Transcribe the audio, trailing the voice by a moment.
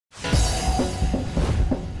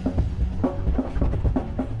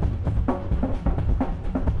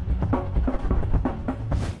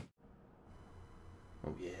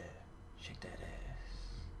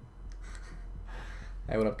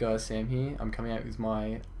Hey, what up guys, Sam here. I'm coming out with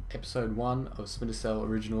my episode 1 of Splinter Cell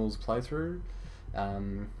Originals playthrough.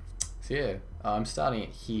 So yeah, I'm starting it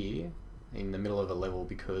here in the middle of a level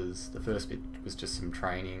because the first bit was just some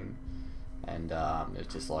training and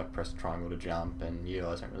it's just like press triangle to jump, and you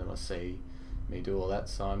guys don't really want to see me do all that,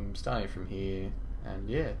 so I'm starting it from here. And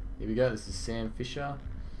yeah, here we go. This is Sam Fisher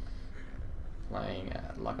playing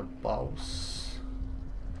like a boss.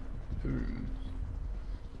 Boom.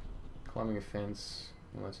 Climbing a fence.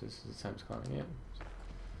 Unless this is the same as climbing it.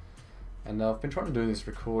 And I've been trying to do this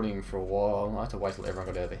recording for a while. I had to wait till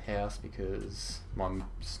everyone got out of the house because my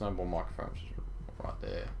snowball microphone, which is right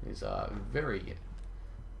there, is very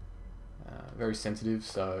sensitive.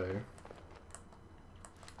 So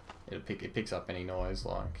it picks up any noise.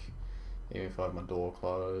 Like even if I have my door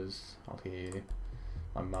closed, I'll hear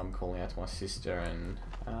my mum calling out to my sister, and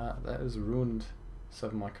that has ruined some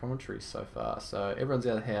of my commentary so far. So everyone's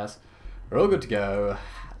out of the house. We're all good to go.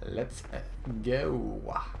 Let's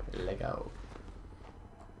go. Lego.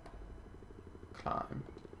 Climb.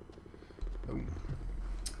 Boom.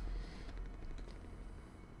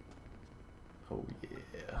 Oh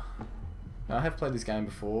yeah. Now, I have played this game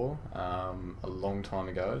before, a long time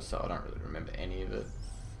ago, so I don't really remember any of it.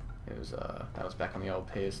 It was that was back on the old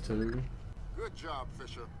PS2. Good job,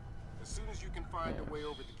 Fisher. As soon as you can find a way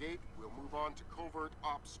over the gate, we'll move on to covert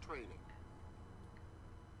ops training.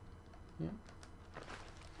 Yeah.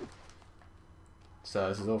 So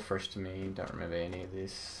this is all fresh to me, don't remember any of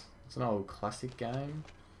this. It's an old classic game.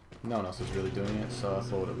 No one else was really doing it, so I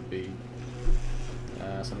thought it would be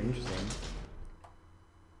something interesting.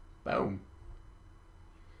 Boom.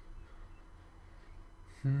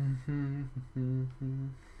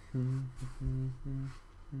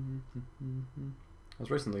 I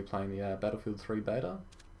was recently playing the Battlefield 3 beta.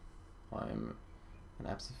 I am an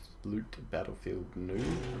absolute Battlefield noob.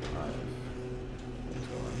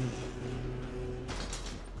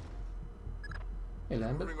 Hey,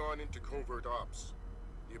 Lambert. Moving on into covert ops.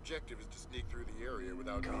 The objective is to sneak through the area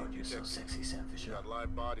without being God, you're so detected. sexy, Sam Fisher. Got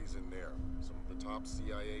live bodies in there. Some of the top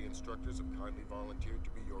CIA instructors have kindly volunteered to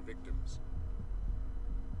be your victims.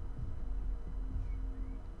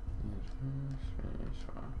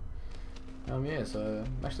 Yeah, so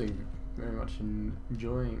I'm actually very much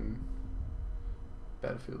enjoying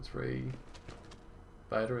Battlefield 3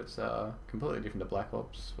 beta. It's completely different to Black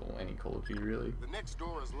Ops or any Call of Duty really. The next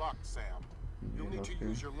door is locked, Sam. You'll need to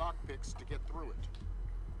use your lockpicks to get through it.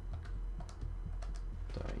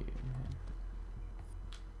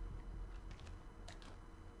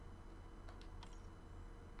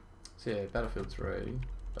 So yeah, Battlefield 3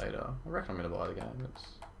 beta. I reckon I'm gonna buy the game. It's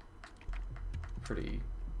pretty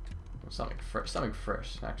something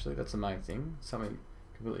fresh actually. That's the main thing. Something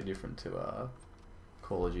completely different to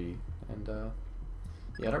Call of Duty. And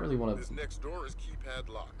yeah, I don't really want to. This next door is keypad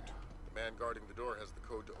locked. The man guarding the door has the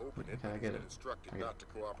code to open it. Okay, I get it. Instructed not to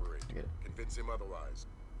cooperate. I get it. Convince him otherwise.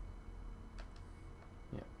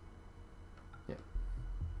 Yeah. Yeah.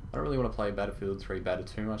 I don't really want to play Battlefield 3 beta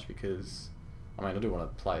too much because I mean I do want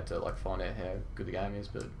to play it to like find out how good the game is,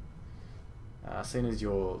 but seeing as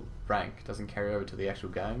your rank doesn't carry over to the actual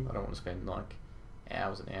game, I don't want to spend like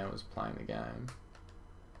hours and hours playing the game.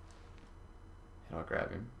 How do I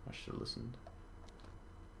grab him? I should have listened.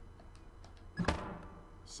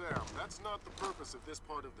 Sam, that's not the purpose of this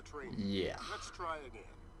part of the training. Yeah. Let's try again.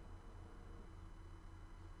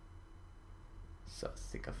 So I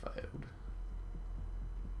think I failed.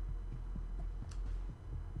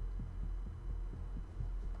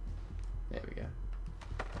 There we go.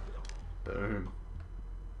 Boom.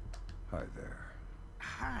 Hi there.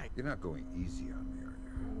 Hi. You're not going easy on me, are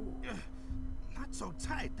you? Not so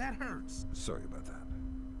tight. That hurts. Sorry about that.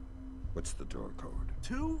 What's the door code?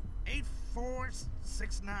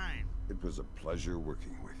 28469. It was a pleasure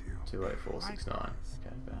working with you. 28469.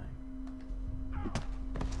 Okay, bang.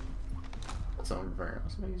 That's not very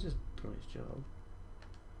nice. I mean, he's just doing his job.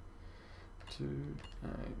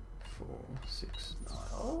 28469.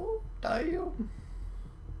 Oh, damn.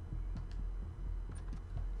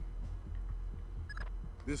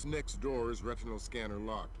 This next door is retinal scanner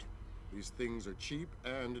locked. These things are cheap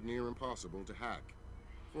and near impossible to hack.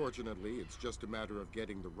 Fortunately, it's just a matter of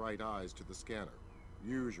getting the right eyes to the scanner,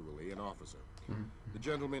 usually an officer. The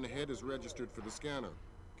gentleman ahead is registered for the scanner.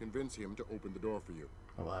 Convince him to open the door for you.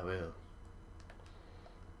 Oh, I will.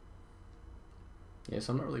 Yeah,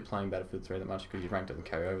 so I'm not really playing Battlefield 3 that much because your rank doesn't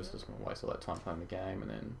carry over, so I just want to waste all that time playing the game and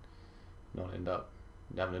then not end up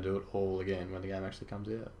having to do it all again when the game actually comes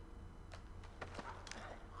out.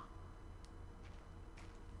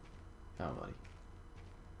 Oh, buddy.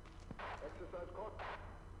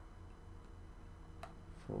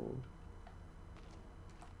 Forward.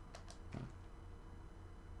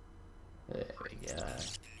 There we go.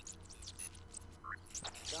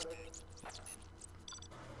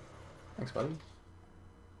 Thanks, buddy.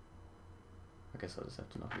 I guess I'll just have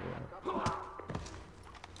to knock you out.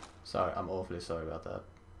 Sorry, I'm awfully sorry about that.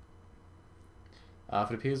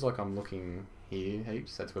 If it appears like I'm looking here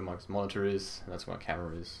heaps, that's where my monitor is, and that's where my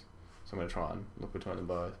camera is. So I'm going to try and look between them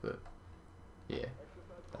both, but yeah,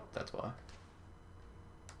 that's why.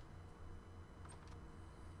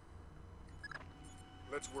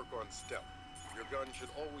 Let's work on stealth. Your gun should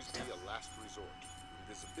always be a last resort.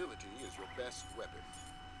 Invisibility is your best weapon.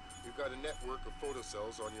 You've got a network of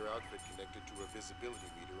photocells on your outfit connected to a visibility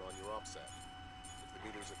meter on your OPSAT. If the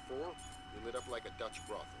meter's at 4, you're lit up like a Dutch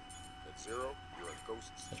brothel. At 0, you're a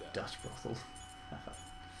ghost's shack. Dutch brothel.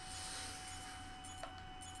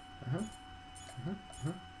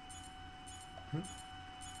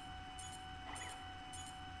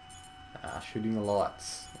 Shooting the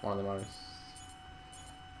lights. One of the most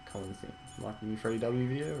common things. Like the new Freddy W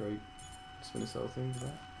video or Splinter Cell things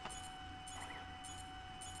like that.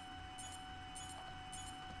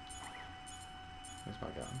 Where's my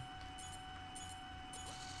gun?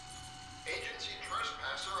 Agency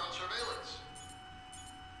trespasser on surveillance.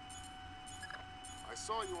 I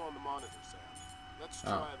saw you on the monitor, Sam. Let's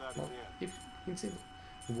try that well, again. If you can see,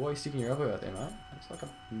 why are you sticking your elbow out there, mate? It's like a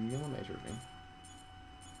millimetre of me.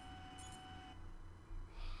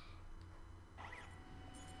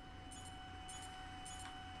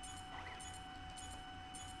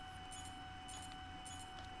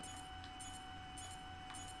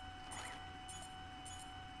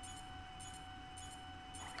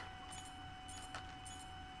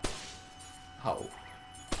 Oh.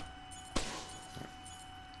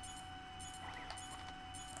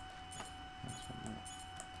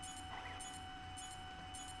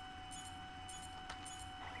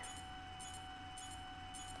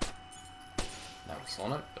 That was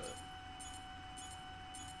on it, but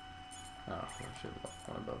oh, I should have got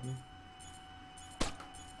one above me.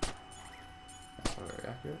 That's not very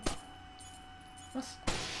accurate. What?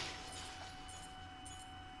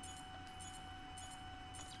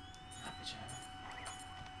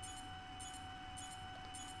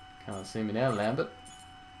 Can't see me now, Lambert.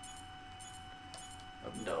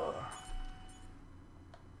 Open door.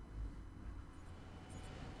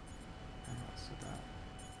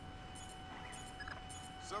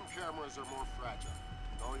 Some cameras are more fragile,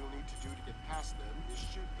 and all you'll need to do to get past them is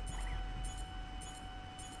shoot them.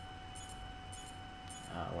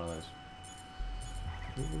 One of those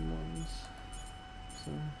moving ones.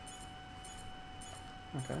 So,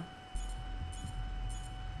 okay.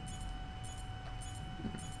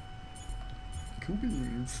 Cool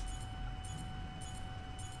beans.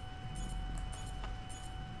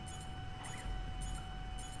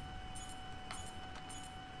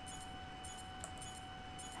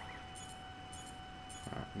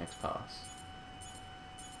 Alright, next pass.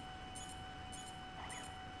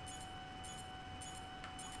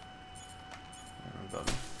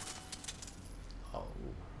 Button. Oh.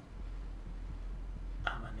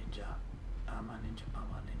 I'm a ninja. I'm a ninja.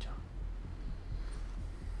 I'm a ninja.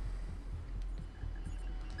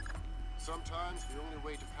 Sometimes the only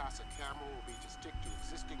way to pass a camera will be to stick to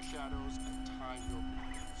existing shadows and time your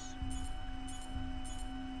moves.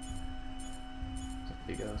 It's a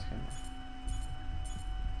big ass camera.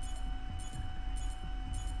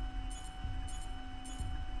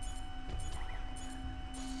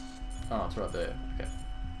 Oh, it's right there. Okay.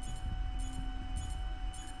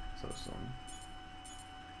 So it's on.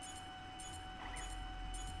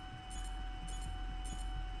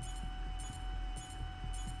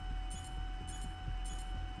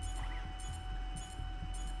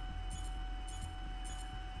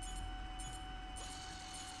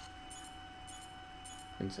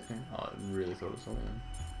 Insane. Oh, I really thought it was something.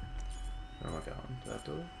 Where am I going? To that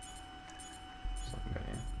door? So I can go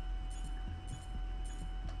here.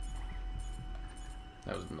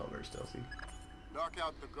 That was not very stealthy. Knock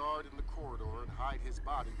out the guard in the corridor and hide his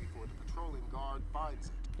body before the patrolling guard finds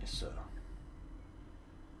it. Yes, sir.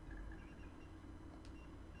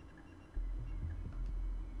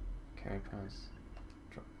 Carry pass.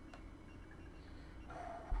 Drop.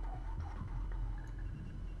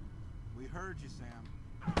 We heard you, Sam.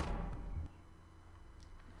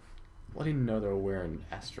 Well, I didn't know they were wearing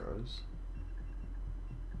Astros.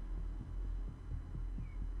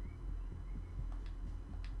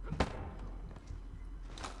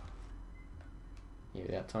 Yeah,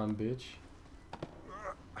 that time, bitch.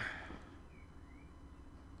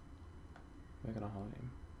 Where can I hide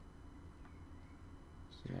him?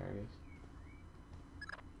 So there he is.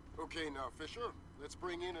 Okay, now, Fisher, let's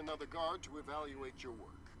bring in another guard to evaluate your work.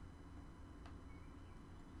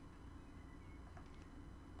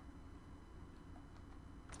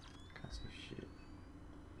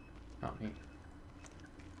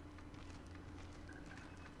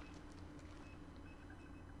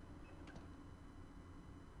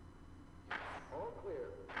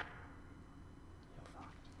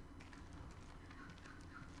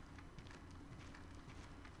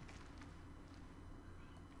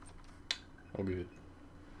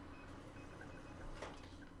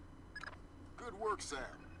 work, Sam.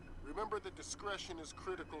 Remember that discretion is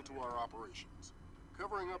critical to our operations.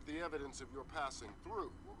 Covering up the evidence of your passing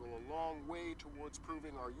through will go a long way towards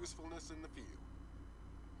proving our usefulness in the field.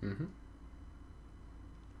 Mm-hmm.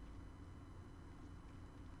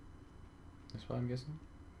 That's what I'm guessing.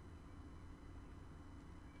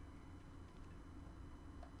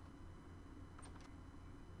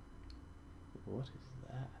 What is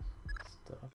that?